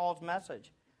rejected Paul's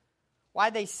message. Why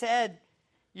they said,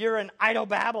 you're an idle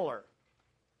babbler.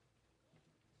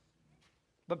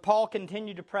 But Paul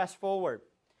continued to press forward.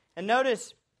 And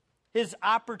notice, his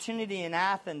opportunity in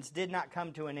Athens did not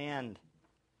come to an end.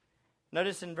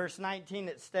 Notice in verse 19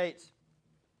 it states,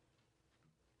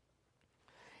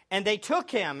 and they took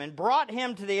him and brought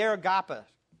him to the Areopagus,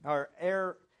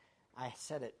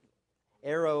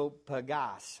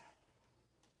 Areopagus.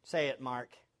 Say it,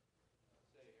 Mark.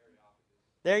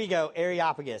 There you go,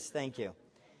 Areopagus. Thank you.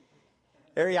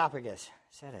 Areopagus.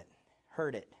 Said it.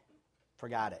 Heard it.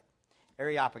 Forgot it.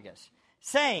 Areopagus.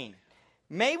 Saying,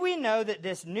 may we know that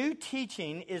this new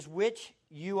teaching is which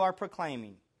you are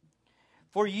proclaiming.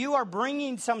 For you are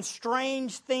bringing some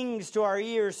strange things to our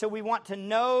ears, so we want to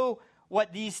know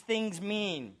what these things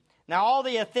mean. Now all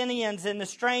the Athenians and the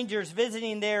strangers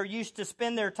visiting there used to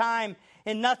spend their time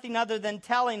in nothing other than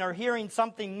telling or hearing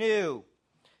something new.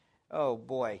 Oh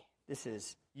boy, this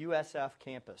is USF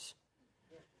campus.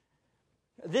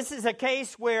 This is a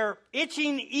case where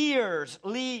itching ears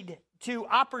lead to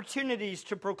opportunities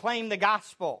to proclaim the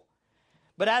gospel.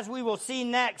 But as we will see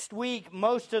next week,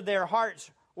 most of their hearts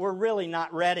were really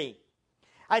not ready.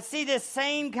 I see this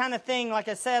same kind of thing, like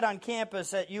I said, on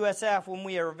campus at USF when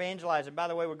we are evangelizing. By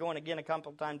the way, we're going again a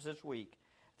couple times this week.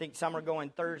 I think some are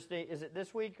going Thursday. Is it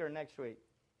this week or next week?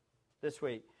 This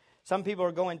week. Some people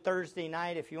are going Thursday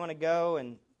night if you want to go,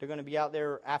 and they're going to be out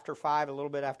there after 5, a little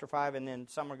bit after 5, and then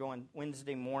some are going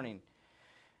Wednesday morning.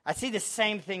 I see the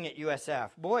same thing at USF.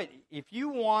 Boy, if you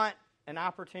want an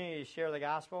opportunity to share the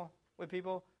gospel with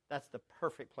people, that's the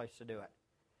perfect place to do it.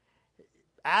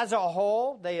 As a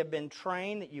whole, they have been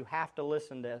trained that you have to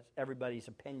listen to everybody's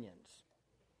opinions.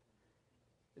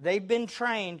 They've been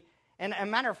trained, and as a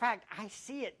matter of fact, I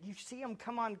see it. You see them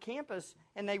come on campus,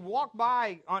 and they walk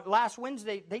by on last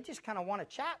Wednesday. They just kind of want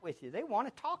to chat with you. They want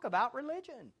to talk about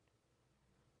religion.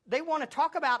 They want to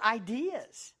talk about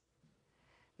ideas.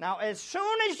 Now, as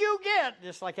soon as you get,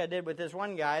 just like I did with this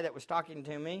one guy that was talking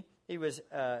to me, he was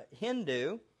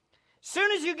Hindu. As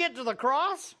soon as you get to the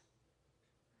cross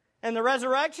and the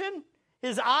resurrection,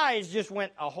 his eyes just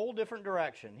went a whole different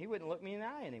direction. He wouldn't look me in the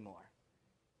eye anymore.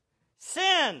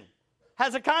 Sin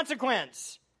has a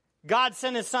consequence. God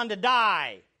sent his son to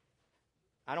die.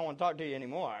 I don't want to talk to you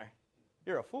anymore.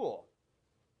 You're a fool.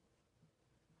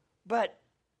 But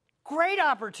great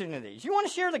opportunities. You want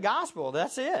to share the gospel,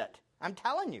 that's it. I'm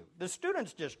telling you, the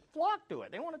students just flock to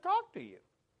it. They want to talk to you.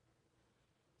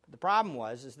 But the problem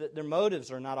is that their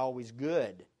motives are not always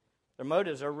good. Their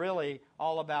motives are really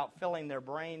all about filling their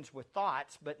brains with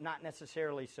thoughts, but not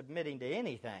necessarily submitting to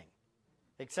anything,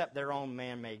 except their own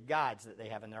man-made gods that they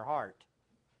have in their heart.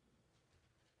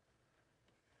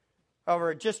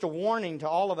 However, just a warning to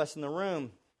all of us in the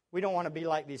room, we don't want to be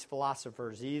like these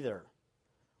philosophers either.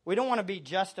 We don't want to be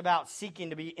just about seeking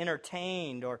to be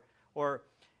entertained or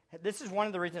this is one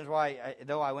of the reasons why,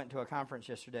 though I went to a conference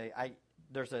yesterday,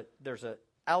 there's a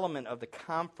element of the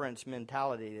conference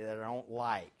mentality that I don't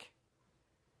like.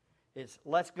 It's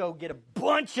let's go get a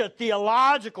bunch of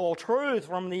theological truth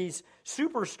from these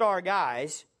superstar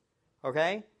guys,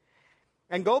 okay,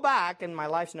 and go back, and my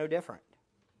life's no different.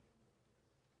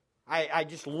 I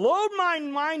just load my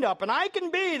mind up, and I can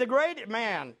be the great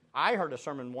man. I heard a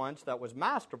sermon once that was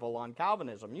masterful on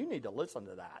Calvinism. You need to listen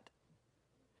to that.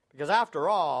 Because after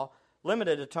all,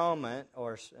 limited atonement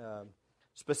or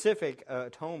specific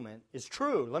atonement is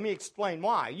true. Let me explain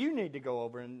why. You need to go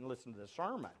over and listen to the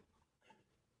sermon.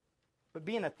 But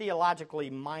being a theologically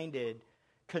minded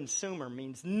consumer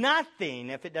means nothing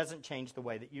if it doesn't change the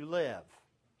way that you live.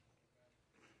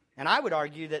 And I would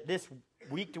argue that this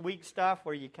week-to-week stuff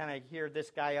where you kind of hear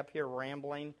this guy up here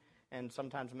rambling and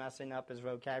sometimes messing up his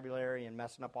vocabulary and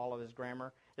messing up all of his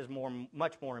grammar is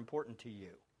much more important to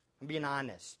you. I'm being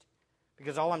honest.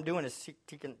 Because all I'm doing is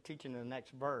teaching the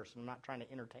next verse. I'm not trying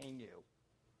to entertain you.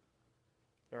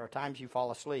 There are times you fall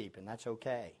asleep, and that's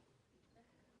okay.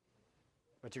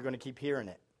 But you're going to keep hearing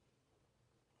it.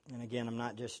 And again, I'm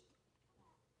not just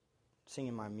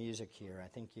singing my music here. I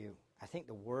think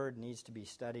the Word needs to be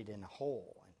studied in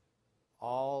whole.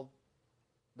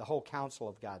 The whole counsel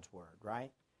of God's Word,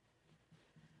 right?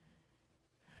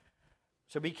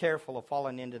 So be careful of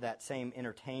falling into that same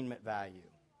entertainment value.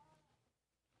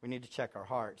 We need to check our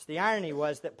hearts. The irony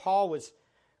was that Paul was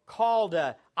called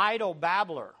an idle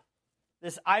babbler.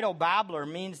 This idle babbler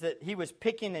means that he was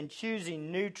picking and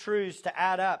choosing new truths to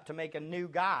add up to make a new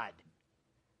God.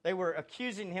 They were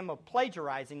accusing him of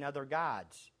plagiarizing other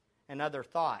gods and other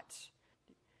thoughts.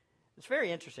 It's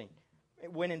very interesting.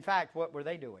 When in fact, what were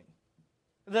they doing?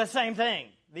 The same thing.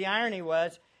 The irony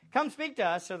was, come speak to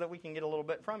us so that we can get a little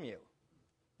bit from you.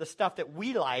 The stuff that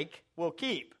we like, we'll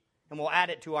keep, and we'll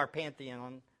add it to our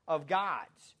pantheon of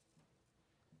gods.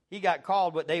 He got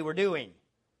called what they were doing.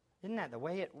 Isn't that the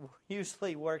way it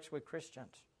usually works with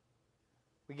Christians?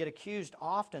 We get accused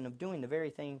often of doing the very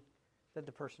thing that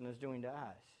the person is doing to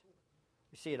us.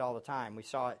 We see it all the time. We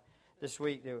saw it this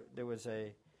week. There was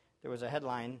a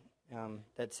headline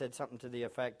that said something to the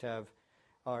effect of,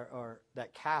 or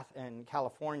that in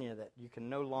California, that you can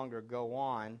no longer go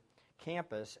on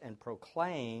campus and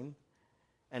proclaim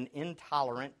an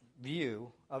intolerant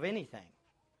view of anything.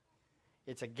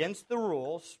 It's against the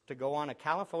rules to go on a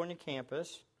California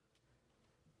campus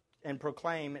and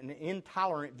proclaim an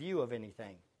intolerant view of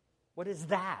anything. What is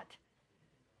that?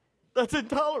 That's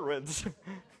intolerance.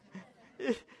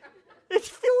 It's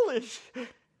foolish.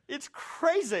 It's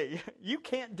crazy. You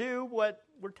can't do what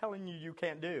we're telling you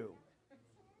can't do.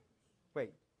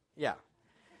 Wait, yeah.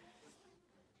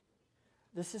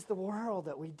 This is the world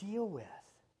that we deal with.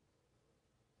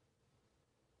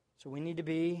 So we need to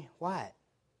be what?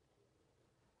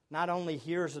 Not only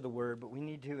hearers of the Word, but we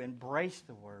need to embrace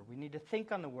the Word. We need to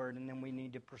think on the Word, and then we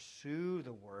need to pursue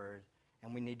the Word,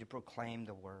 and we need to proclaim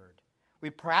the Word.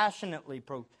 We passionately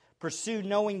pursue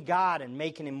knowing God and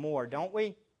making Him more, don't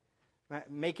we?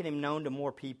 Making Him known to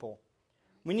more people.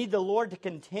 We need the Lord to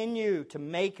continue to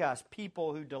make us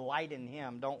people who delight in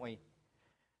Him, don't we?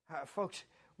 Folks,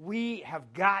 we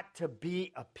have got to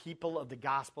be a people of the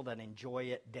gospel that enjoy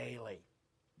it daily.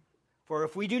 For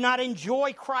if we do not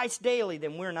enjoy Christ daily,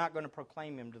 then we're not going to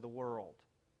proclaim Him to the world.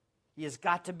 He has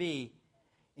got to be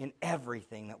in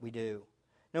everything that we do.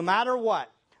 No matter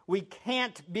what, we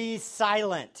can't be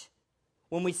silent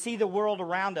when we see the world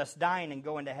around us dying and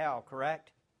going to hell,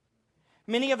 correct?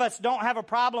 Many of us don't have a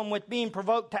problem with being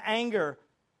provoked to anger.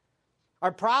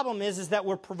 Our problem is that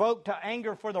we're provoked to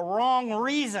anger for the wrong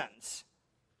reasons.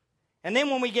 And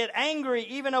then when we get angry,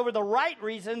 even over the right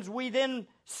reasons, we then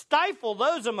stifle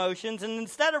those emotions. And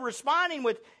instead of responding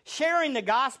with sharing the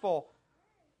gospel,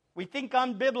 we think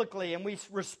unbiblically and we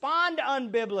respond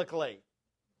unbiblically.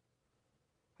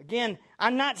 Again,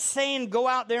 I'm not saying go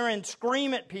out there and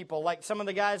scream at people like some of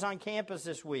the guys on campus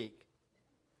this week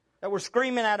that were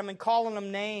screaming at them and calling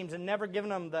them names and never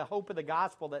giving them the hope of the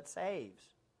gospel that saves.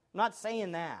 I'm not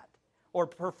saying that. Or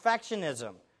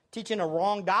perfectionism, teaching a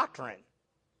wrong doctrine.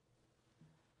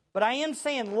 But I am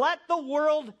saying let the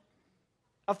world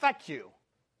affect you.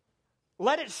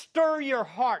 Let it stir your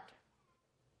heart.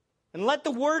 And let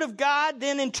the Word of God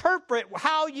then interpret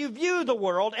how you view the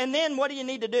world. And then what do you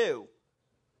need to do?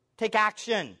 Take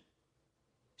action.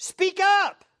 Speak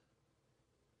up.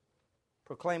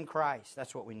 Proclaim Christ.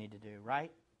 That's what we need to do,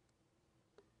 right?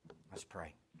 Let's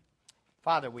pray.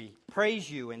 Father, we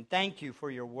praise You and thank You for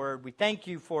Your Word. We thank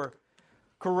You for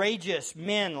courageous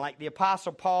men like the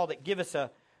Apostle Paul that give us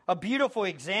a beautiful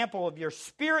example of Your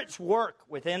Spirit's work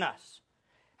within us.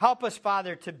 Help us,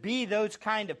 Father, to be those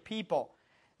kind of people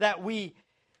that we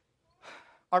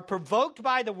are provoked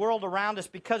by the world around us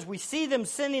because we see them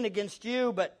sinning against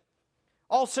You, but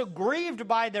also grieved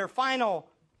by their final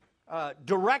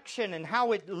direction and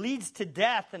how it leads to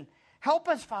death. And help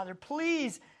us, Father,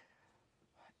 please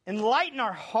enlighten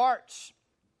our hearts.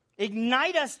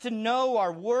 Ignite us to know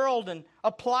our world and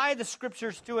apply the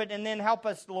Scriptures to it, and then help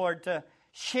us, Lord, to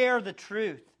share the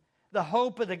truth, the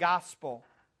hope of the gospel.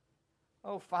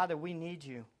 Oh, Father, we need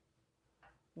You.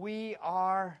 We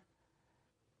are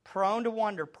prone to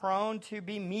wander, prone to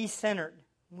be me-centered.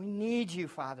 We need You,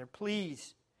 Father,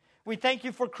 please. We thank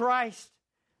You for Christ.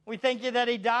 We thank you that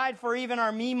He died for even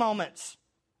our me moments,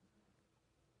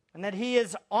 and that He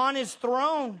is on His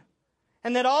throne,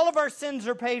 and that all of our sins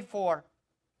are paid for,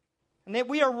 and that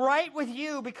we are right with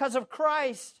you because of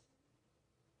Christ.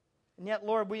 And yet,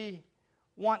 Lord, we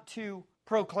want to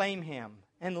proclaim Him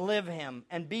and live Him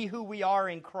and be who we are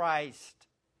in Christ.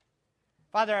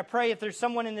 Father, I pray if there's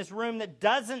someone in this room that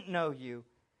doesn't know you,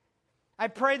 I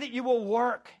pray that you will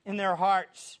work in their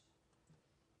hearts.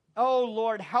 Oh,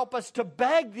 Lord, help us to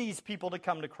beg these people to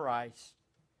come to Christ.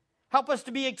 Help us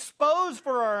to be exposed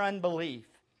for our unbelief.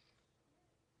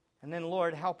 And then,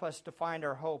 Lord, help us to find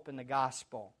our hope in the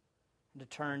gospel and to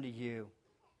turn to you.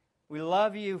 We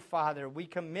love you, Father. We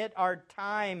commit our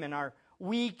time and our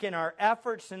week and our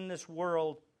efforts in this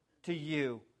world to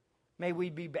you. May we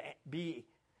be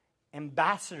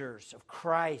ambassadors of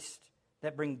Christ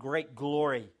that bring great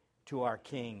glory to our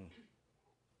King.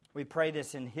 We pray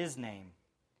this in His name.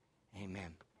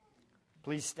 Amen.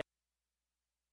 Please stand.